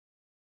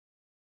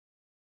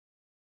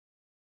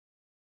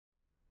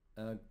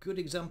A good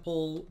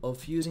example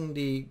of using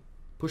the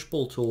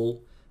push-pull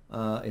tool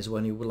is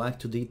when you would like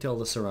to detail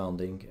the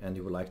surrounding and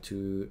you would like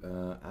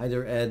to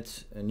either add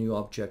new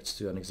objects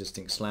to an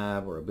existing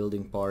slab or a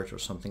building part or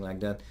something like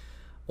that,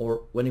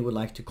 or when you would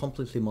like to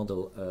completely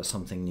model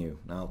something new.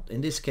 Now in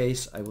this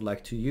case I would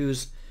like to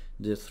use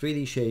the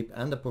 3D shape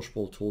and the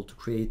push-pull tool to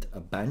create a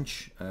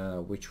bench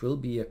which will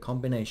be a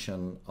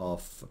combination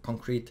of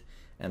concrete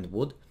and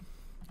wood.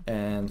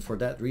 And for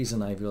that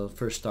reason I will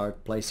first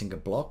start placing a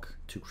block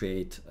to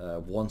create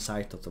one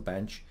side of the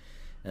bench,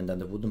 and then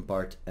the wooden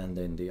part, and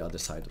then the other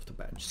side of the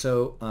bench.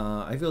 So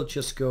I will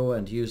just go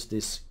and use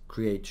this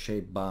create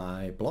shape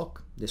by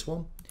block, this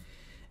one,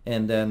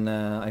 and then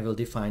I will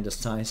define the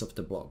size of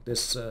the block.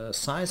 This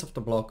size of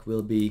the block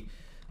will be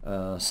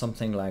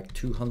something like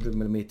 200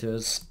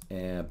 millimeters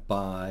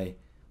by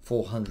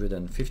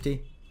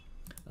 450,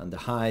 and the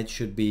height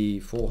should be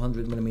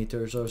 400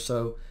 millimeters or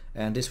so,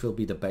 and this will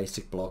be the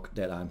basic block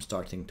that I'm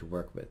starting to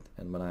work with.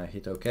 And when I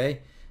hit OK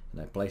and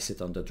I place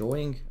it on the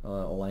drawing,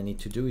 all I need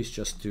to do is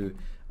just to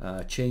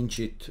change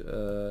it,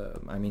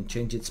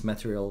 change its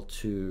material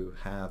to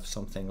have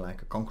something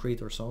like a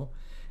concrete or so,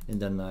 and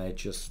then I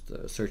just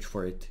search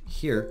for it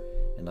here,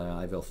 and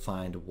I will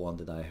find one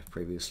that I have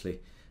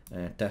previously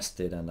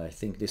tested, and I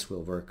think this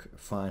will work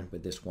fine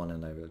with this one,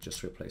 and I will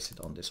just replace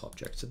it on this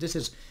object. So this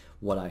is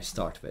what I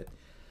start with.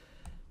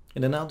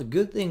 And then now the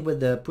good thing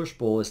with the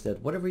push-pull is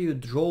that whatever you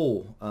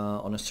draw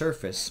on a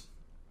surface,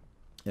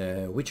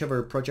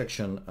 whichever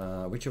projection,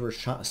 whichever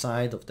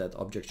side of that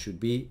object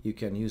should be, you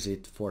can use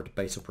it for the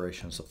base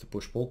operations of the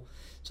push-pull.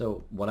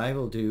 So what I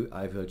will do,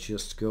 I will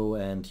just go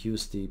and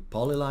use the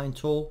polyline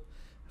tool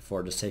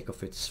for the sake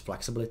of its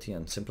flexibility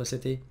and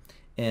simplicity,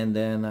 and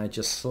then I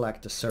just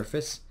select the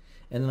surface,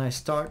 and then I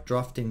start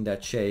drafting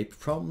that shape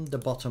from the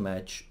bottom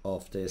edge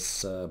of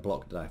this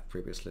block that I've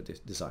previously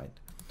designed.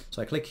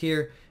 So I click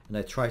here and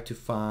I try to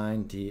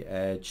find the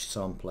edge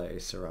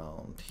someplace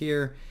around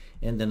here,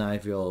 and then I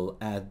will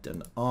add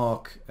an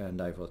arc and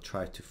I will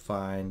try to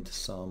find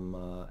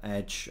some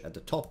edge at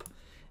the top,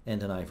 and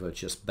then I will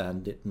just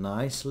bend it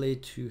nicely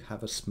to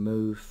have a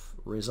smooth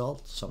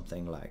result,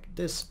 something like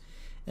this.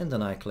 And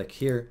then I click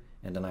here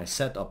and then I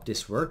set up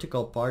this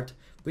vertical part,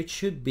 which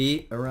should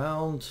be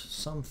around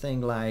something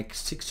like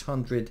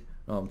 60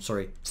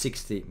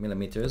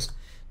 millimeters.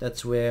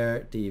 That's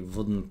where the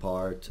wooden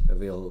part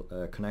will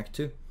connect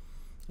to.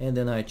 And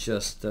then I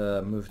just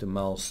move the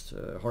mouse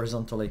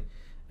horizontally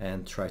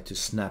and try to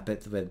snap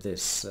it with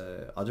this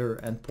other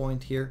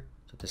endpoint here.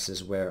 So this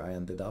is where I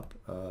ended up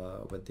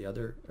with the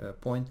other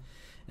point.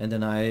 And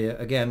then I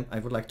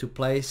would like to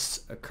place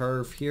a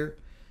curve here.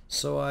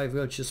 So I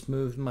will just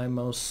move my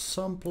mouse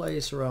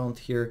someplace around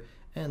here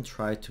and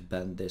try to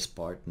bend this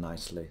part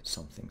nicely,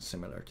 something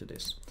similar to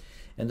this.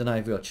 And then I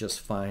will just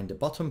find the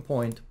bottom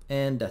point,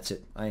 and that's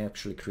it. I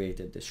actually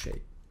created this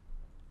shape.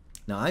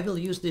 Now I will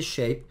use this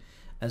shape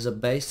as a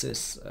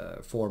basis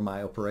for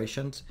my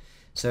operations.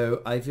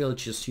 So I will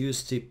just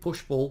use the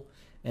push-pull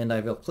and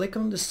I will click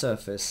on the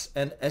surface,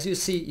 and as you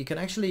see you can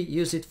actually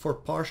use it for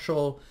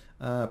partial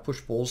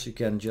push-pulls. You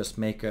can just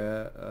make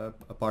a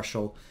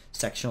partial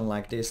section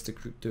like this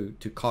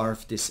to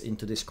carve this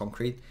into this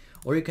concrete,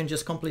 or you can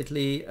just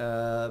completely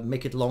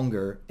make it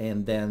longer,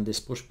 and then this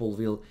push-pull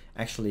will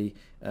actually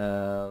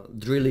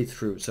drill it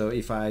through. So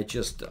if I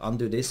just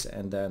undo this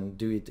and then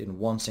do it in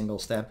one single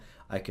step,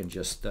 I can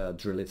just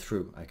drill it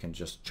through. I can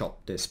just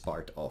chop this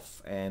part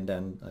off, and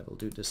then I will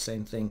do the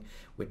same thing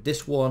with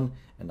this one,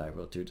 and I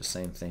will do the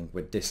same thing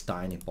with this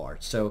tiny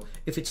part. So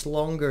if it's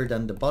longer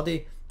than the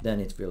body, then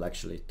it will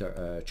actually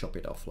chop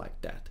it off like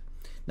that.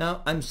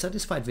 Now I'm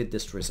satisfied with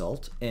this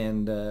result,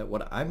 and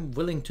what I'm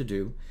willing to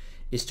do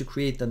is to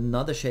create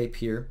another shape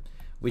here,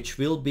 which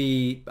will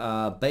be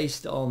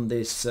based on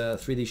this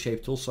 3D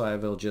shape tool. So I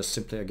will just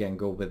simply again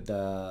go with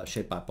the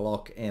shape by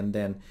block, and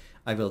then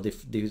I will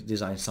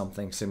design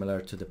something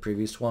similar to the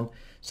previous one.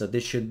 So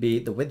this should be,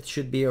 the width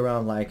should be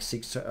around like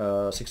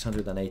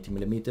 680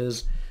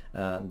 millimeters.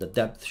 The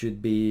depth should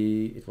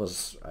be,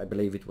 I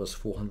believe it was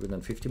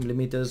 450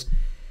 millimeters.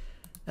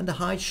 And the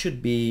height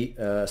should be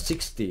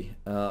 60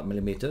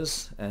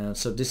 millimeters. And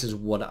so this is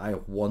what I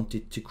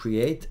wanted to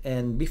create.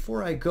 And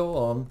before I go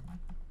on,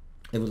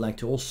 I would like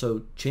to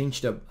also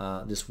change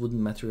this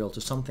wooden material to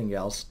something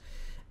else.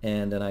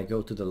 And then I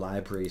go to the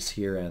libraries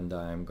here, and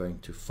I'm going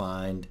to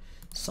find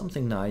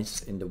something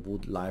nice in the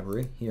wood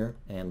library here.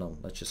 And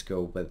let's just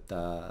go with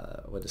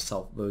the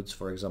softwoods,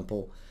 for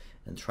example,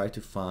 and try to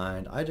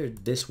find either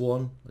this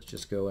one. Let's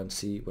just go and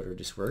see whether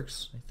this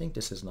works. I think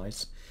this is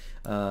nice,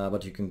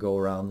 but you can go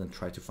around and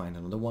try to find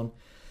another one.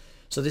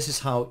 So this is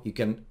how you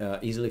can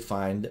easily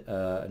find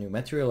a new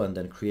material and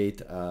then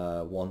create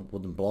one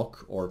wooden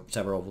block, or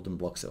several wooden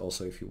blocks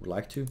also if you would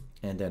like to,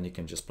 and then you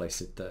can just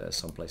place it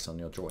someplace on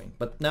your drawing.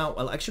 But now,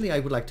 well, actually I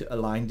would like to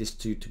align these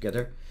two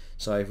together.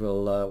 So I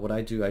will, what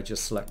I do, I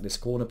just select this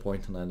corner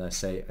point, and then I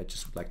say I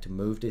just would like to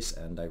move this,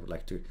 and I would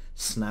like to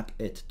snap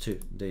it to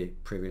the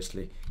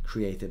previously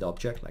created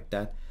object like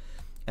that.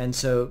 And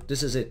so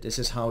this is it. This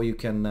is how you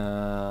can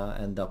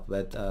end up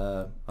with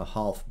a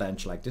half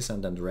bench like this,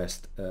 and then the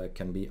rest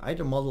can be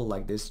either modeled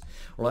like this,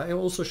 or I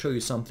also show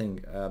you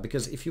something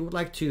because if you would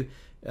like to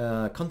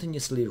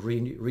continuously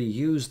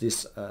reuse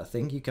this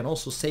thing, you can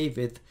also save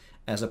it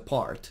as a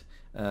part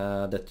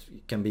that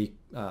can be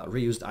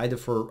reused either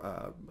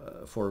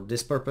for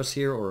this purpose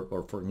here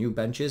or for new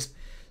benches.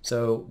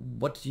 So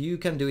what you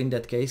can do in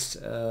that case,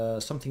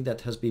 something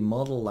that has been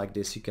modeled like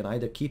this, you can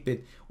either keep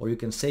it or you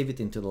can save it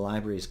into the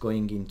libraries,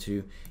 going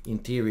into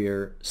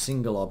interior,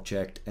 single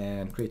object,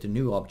 and create a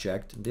new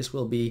object. This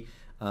will be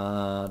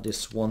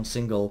this one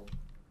single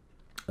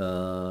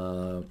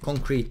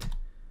concrete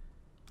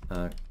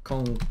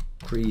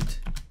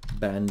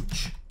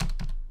bench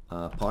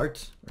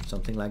part or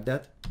something like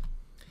that.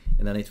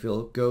 And then it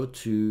will go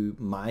to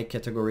my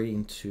category,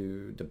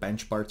 into the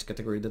bench parts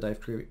category that I've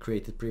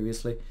created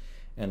previously.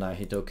 And I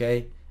hit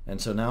OK, and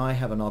so now I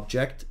have an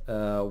object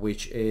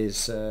which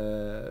is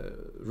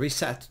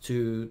reset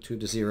to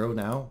the 0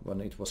 now when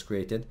it was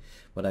created,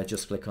 but I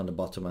just click on the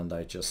bottom and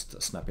I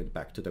just snap it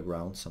back to the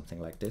ground,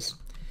 something like this.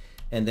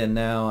 And then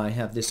now I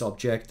have this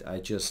object. I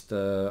just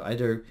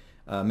either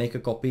make a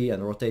copy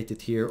and rotate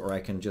it here, or I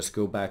can just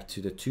go back to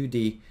the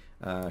 2D,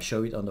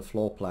 show it on the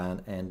floor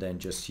plan, and then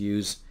just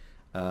use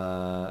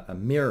a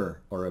mirror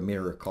or a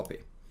mirror copy.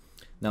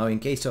 Now in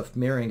case of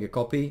mirroring a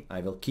copy,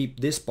 I will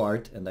keep this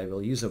part and I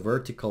will use a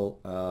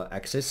vertical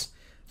axis,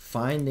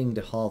 finding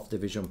the half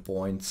division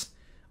points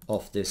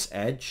of this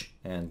edge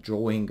and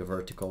drawing a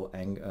vertical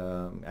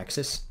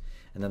axis.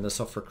 And then the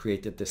software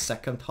created the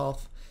second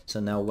half. So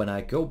now when I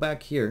go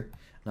back here,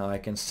 now I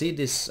can see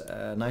this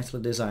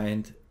nicely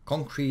designed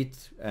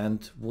concrete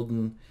and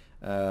wooden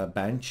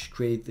bench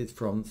created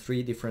from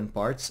 3 different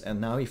parts.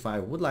 And now if I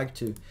would like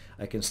to,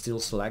 I can still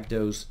select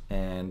those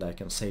and I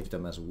can save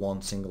them as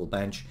one single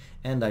bench,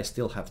 and I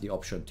still have the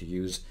option to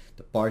use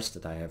the parts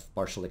that I have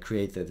partially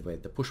created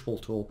with the push-pull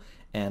tool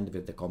and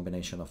with the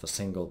combination of a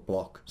single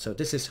block. So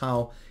this is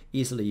how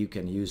easily you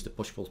can use the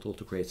push-pull tool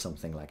to create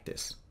something like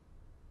this.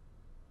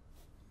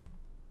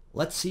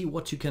 Let's see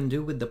what you can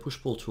do with the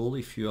push-pull tool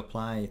if you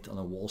apply it on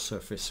a wall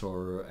surface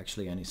or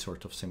actually any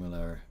sort of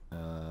similar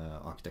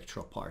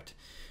architectural part.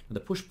 The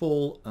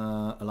push-pull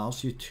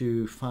allows you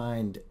to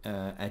find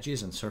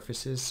edges and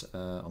surfaces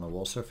on a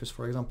wall surface,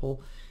 for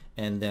example,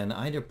 and then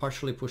either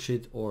partially push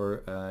it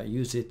or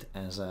use it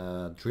as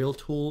a drill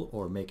tool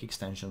or make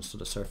extensions to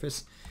the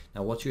surface.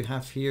 Now what you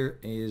have here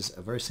is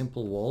a very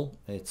simple wall.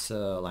 It's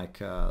like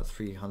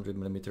 300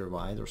 millimeter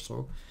wide or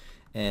so,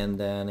 and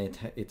then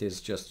it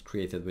is just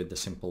created with the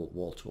simple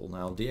wall tool.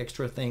 Now the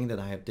extra thing that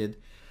I did,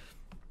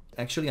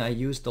 actually I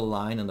used the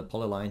line and the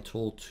polyline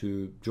tool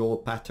to draw a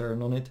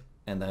pattern on it,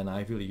 and then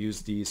I will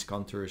use these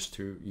contours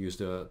to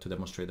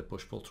demonstrate the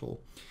push-pull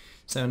tool.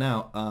 So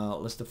now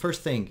the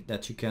first thing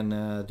that you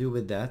can do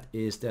with that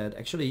is that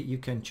actually you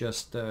can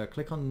just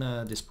click on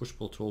this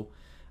push-pull tool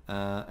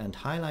and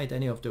highlight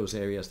any of those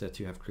areas that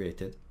you have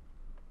created,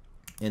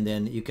 and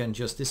then you can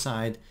just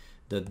decide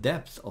the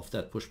depth of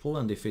that push-pull,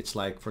 and if it's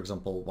like, for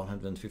example,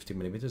 150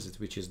 millimeters,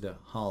 which is the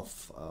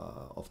half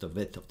of the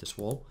width of this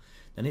wall,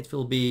 then it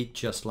will be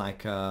just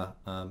like a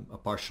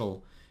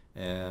partial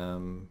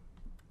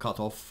cut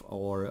off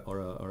or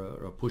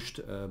a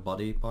pushed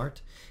body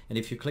part. And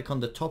if you click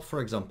on the top,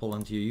 for example,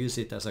 and you use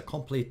it as a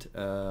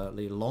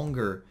completely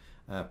longer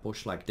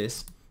push like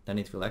this, then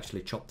it will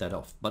actually chop that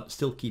off, but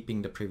still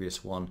keeping the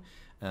previous one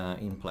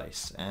in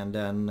place. And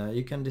then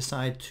you can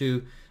decide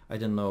to, I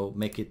don't know,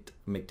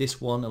 make this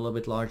one a little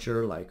bit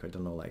larger, like, I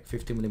don't know, like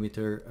 50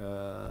 millimeter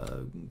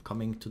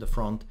coming to the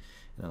front.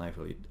 And then I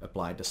will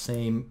apply the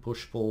same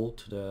push-pull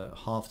to the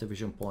half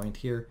division point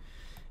here.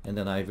 And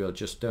then I will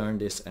just turn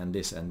this and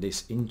this and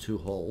this into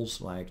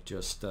holes, like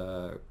just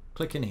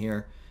click in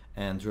here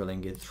and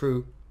drilling it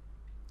through,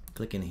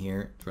 click in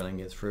here, drilling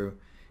it through,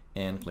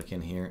 and click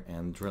in here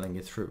and drilling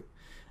it through.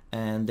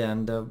 And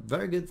then the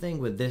very good thing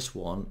with this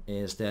one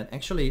is that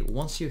actually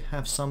once you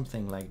have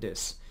something like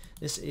this,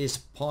 this is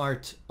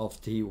part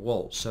of the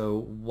wall. So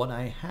what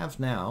I have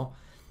now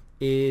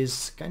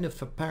is kind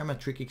of a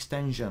parametric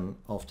extension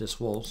of this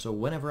wall. So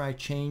whenever I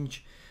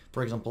change,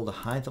 for example, the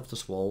height of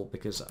this wall,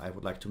 because I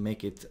would like to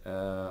make it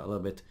a little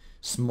bit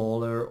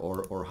smaller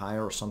or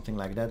higher or something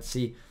like that.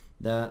 See,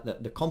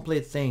 the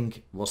complete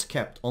thing was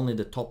kept, only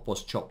the top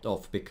was chopped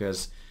off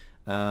because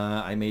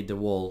I made the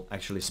wall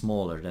actually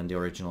smaller than the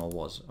original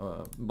was.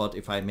 But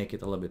if I make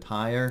it a little bit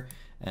higher,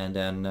 and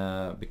then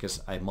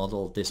because I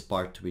modeled this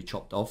part to be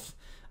chopped off,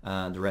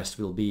 the rest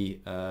will be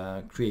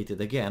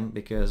created again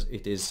because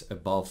it is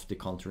above the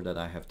contour that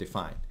I have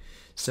defined.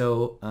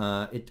 So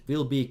it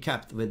will be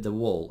kept with the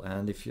wall,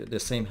 and if the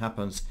same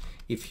happens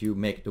if you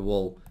make the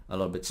wall a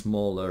little bit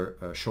smaller,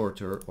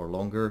 shorter or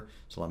longer.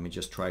 So let me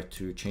just try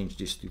to change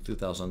this to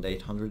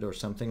 2800 or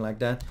something like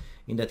that.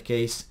 In that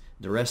case,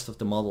 the rest of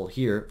the model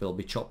here will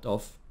be chopped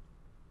off.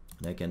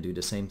 And I can do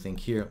the same thing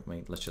here.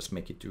 Let's just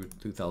make it to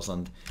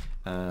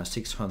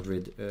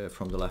 2600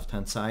 from the left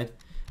hand side,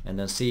 And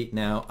then see,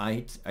 now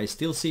I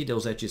still see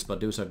those edges, but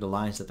those are the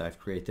lines that I've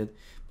created,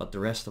 but the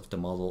rest of the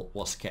model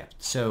was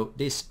kept. So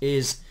this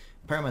is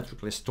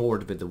parametrically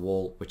stored with the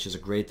wall, which is a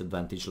great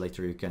advantage.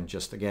 Later you can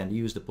just again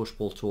use the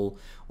push-pull tool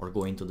or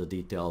go into the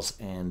details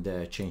and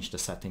change the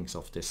settings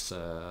of this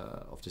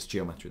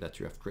geometry that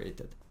you have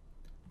created.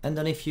 And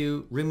then if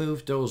you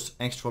remove those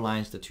extra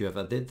lines that you have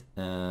added,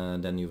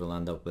 then you will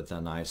end up with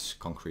a nice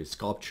concrete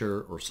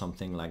sculpture or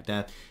something like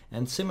that.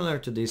 And similar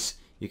to this,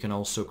 you can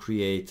also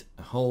create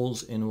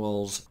holes in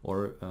walls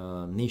or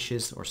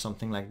niches or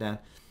something like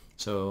that.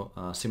 So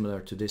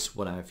similar to this,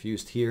 what I've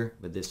used here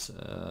with this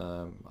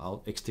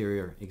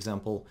exterior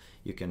example,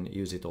 you can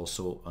use it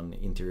also on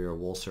interior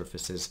wall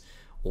surfaces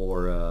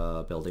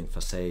or building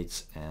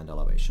facades and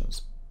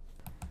elevations.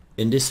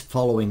 In this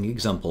following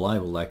example, I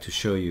would like to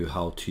show you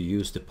how to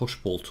use the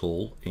push-pull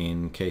tool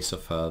in case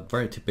of a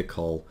very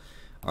typical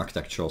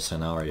architectural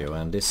scenario.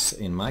 And this,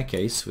 in my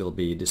case, will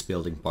be this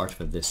building part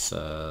with this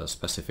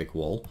specific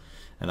wall.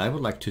 And I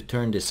would like to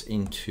turn this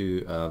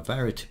into a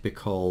very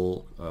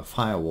typical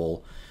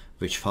firewall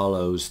which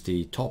follows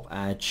the top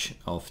edge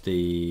of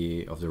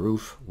the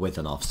roof with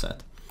an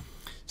offset.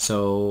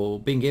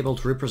 So being able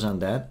to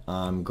represent that,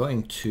 I'm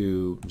going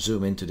to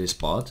zoom into this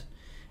part,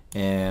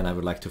 and I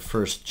would like to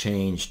first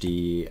change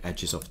the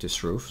edges of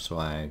this roof. So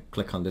I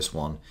click on this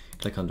one,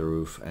 click on the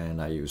roof,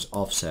 and I use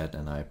offset,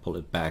 and I pull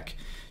it back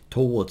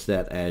towards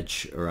that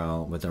edge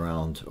around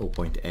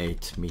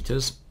 0.8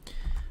 meters.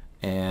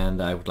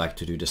 And I would like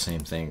to do the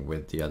same thing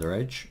with the other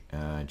edge.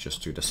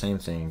 Just do the same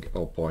thing,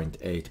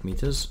 0.8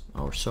 meters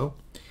or so.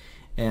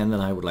 And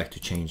then I would like to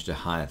change the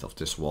height of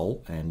this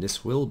wall, and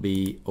this will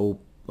be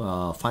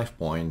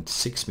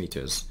 5.6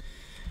 meters.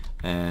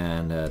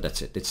 And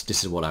that's it.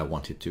 This is what I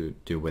wanted to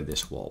do with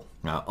this wall.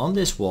 Now on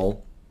this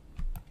wall,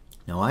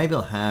 now I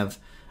will have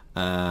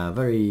a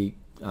very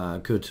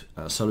good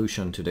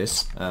solution to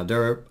this.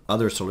 There are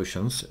other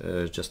solutions,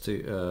 just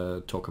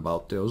to talk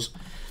about those.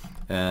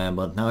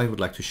 But now I would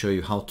like to show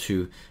you how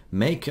to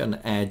make an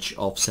edge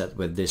offset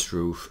with this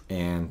roof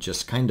and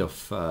just kind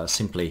of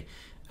simply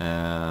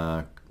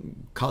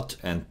cut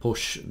and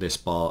push this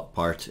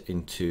part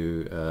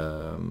into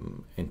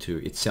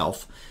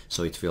itself,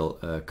 so it will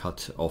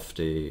cut off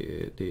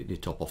the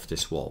top of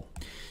this wall.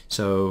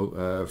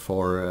 So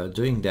for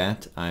doing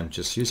that, I'm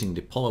just using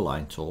the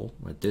polyline tool.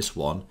 With this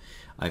one,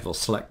 I will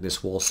select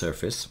this wall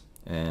surface,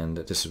 and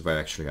this is where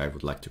actually I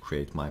would like to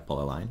create my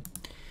polyline.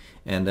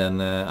 And then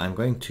I'm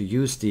going to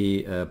use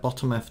the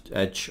bottom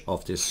edge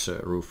of this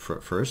roof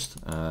first.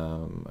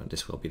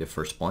 This will be the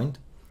first point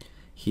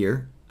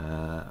here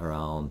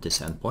around this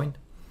endpoint.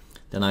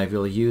 Then I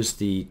will use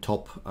the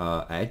top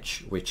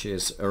edge, which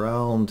is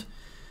around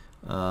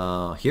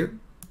here.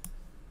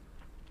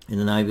 And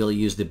then I will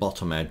use the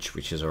bottom edge,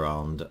 which is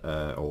around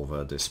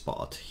over this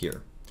spot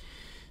here.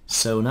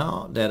 So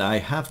now that I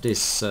have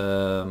this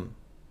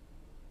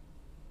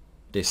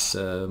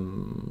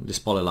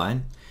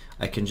polyline,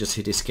 I can just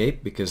hit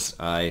escape because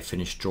I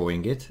finished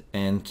drawing it,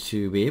 and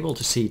to be able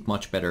to see it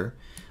much better,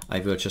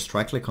 I will just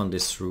right click on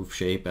this roof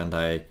shape, and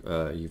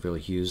you will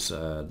use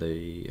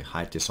the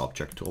hide this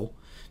object tool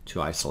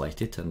to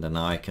isolate it, and then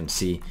now I can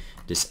see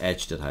this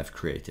edge that I've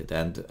created.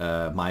 And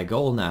my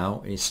goal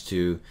now is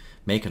to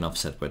make an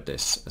offset with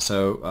this.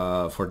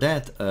 So for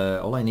that,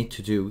 all I need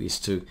to do is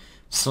to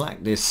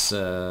select this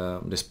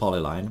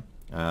polyline,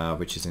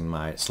 which is in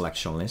my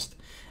selection list.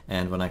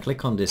 And when I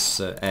click on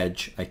this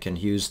edge, I can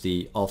use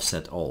the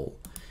offset all.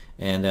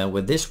 And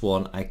with this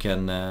one, I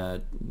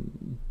can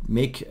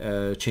make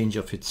a change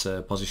of its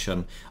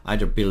position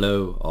either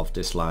below of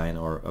this line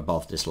or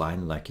above this line,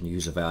 and I can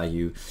use a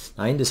value.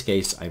 Now in this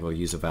case, I will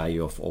use a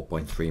value of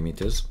 0.3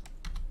 meters,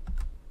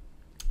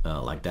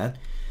 like that.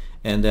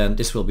 And then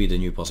this will be the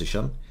new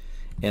position.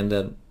 And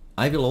then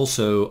I will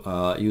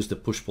also use the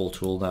push-pull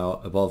tool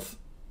now above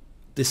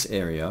this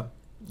area,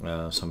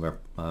 somewhere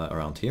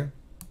around here.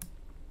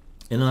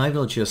 And then I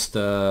will just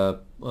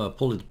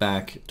pull it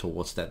back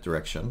towards that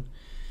direction.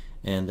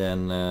 And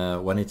then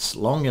when it's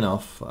long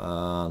enough,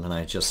 then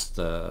I just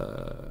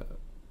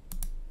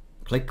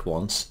click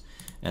once,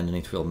 and then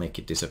it will make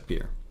it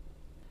disappear.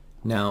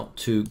 Now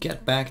to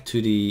get back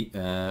to the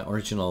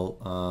original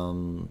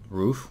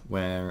roof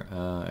where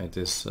it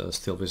is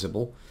still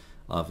visible,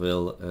 I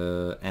will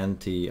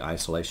end the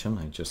isolation.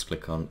 I just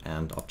click on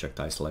End Object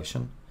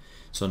Isolation.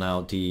 So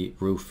now the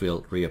roof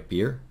will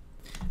reappear.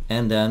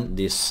 And then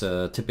this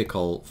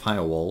typical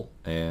firewall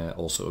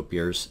also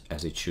appears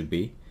as it should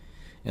be.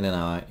 And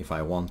then if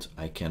I want,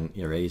 I can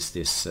erase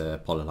this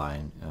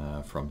polyline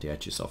from the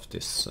edges of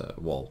this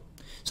wall.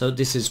 So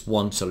this is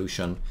one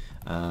solution,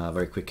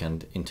 very quick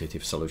and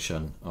intuitive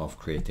solution of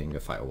creating a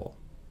firewall.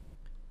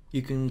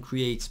 You can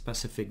create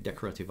specific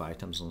decorative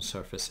items on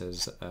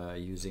surfaces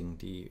using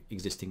the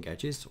existing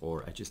edges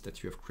or edges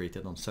that you have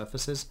created on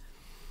surfaces.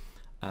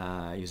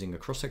 Using a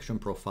cross-section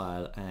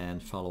profile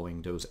and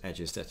following those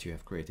edges that you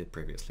have created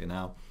previously.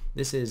 Now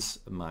this is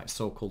my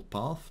so-called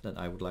path that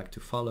I would like to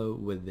follow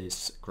with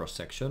this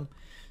cross-section.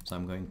 So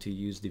I'm going to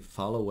use the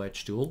follow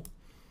edge tool,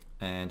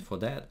 And for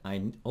that,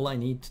 all I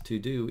need to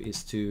do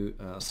is to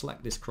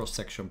select this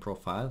cross-section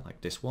profile, like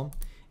this one,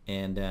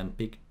 and then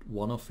pick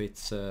one of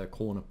its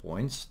corner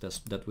points.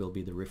 That will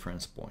be the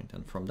reference point.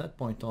 And from that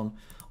point on,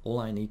 all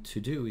I need to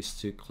do is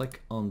to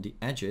click on the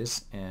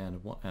edges,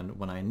 and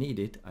when I need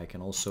it, I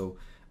can also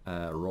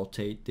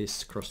rotate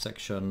this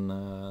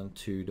cross-section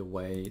to the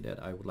way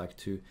that I would like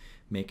to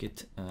make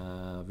it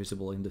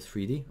visible in the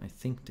 3D. I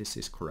think this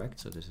is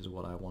correct, so this is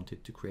what I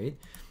wanted to create.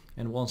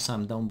 And once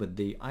I'm done with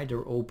the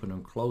either open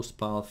and closed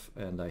path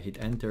and I hit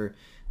enter,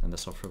 then the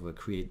software will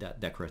create that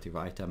decorative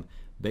item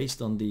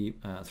based on the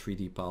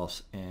 3D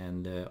path,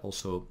 and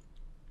also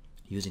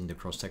using the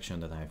cross-section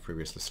that I have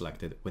previously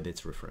selected with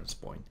its reference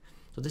point.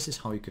 So this is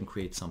how you can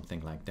create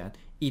something like that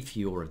if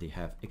you already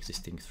have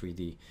existing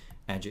 3D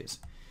edges.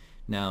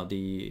 Now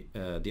the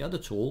other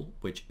tool,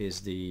 which is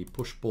the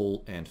push,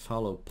 pull and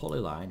follow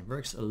polyline,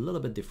 works a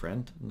little bit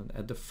different.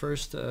 At the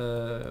first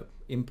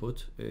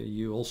input,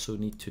 you also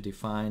need to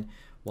define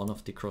one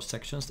of the cross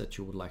sections that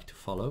you would like to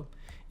follow,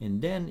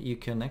 and then you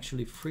can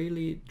actually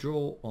freely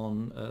draw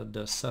on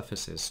the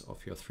surfaces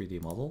of your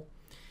 3D model.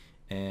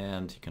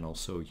 And you can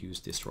also use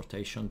this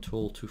rotation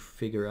tool to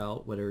figure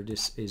out whether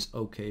this is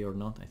okay or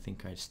not. I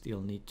think I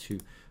still need to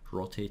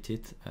rotate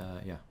it,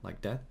 yeah,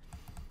 like that.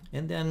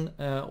 And then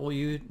all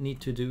you need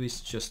to do is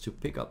just to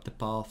pick up the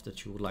path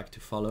that you would like to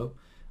follow.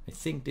 I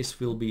think this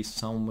will be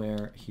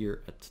somewhere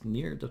here at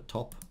near the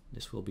top.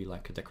 This will be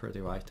like a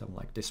decorative item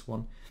like this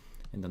one.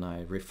 And then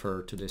I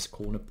refer to this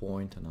corner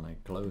point, and then I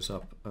close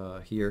up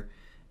here,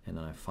 and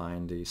then I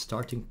find the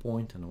starting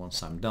point. And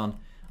once I'm done,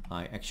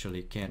 I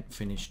actually can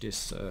finish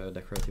this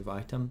decorative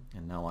item.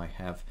 And now I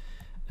have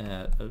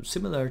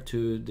similar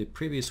to the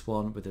previous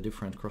one with a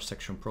different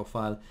cross-section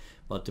profile,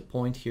 but the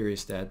point here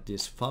is that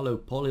this follow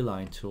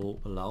polyline tool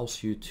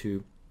allows you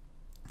to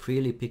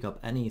freely pick up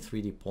any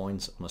 3D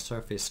points on a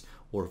surface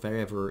or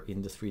wherever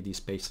in the 3D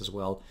space as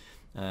well.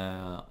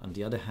 On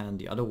the other hand,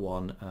 the other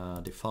one,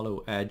 the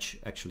follow edge,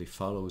 actually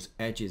follows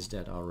edges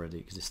that are already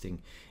existing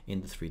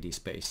in the 3D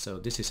space. So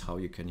this is how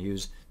you can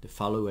use the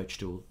follow edge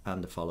tool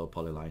and the follow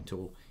polyline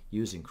tool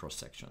using cross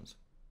sections.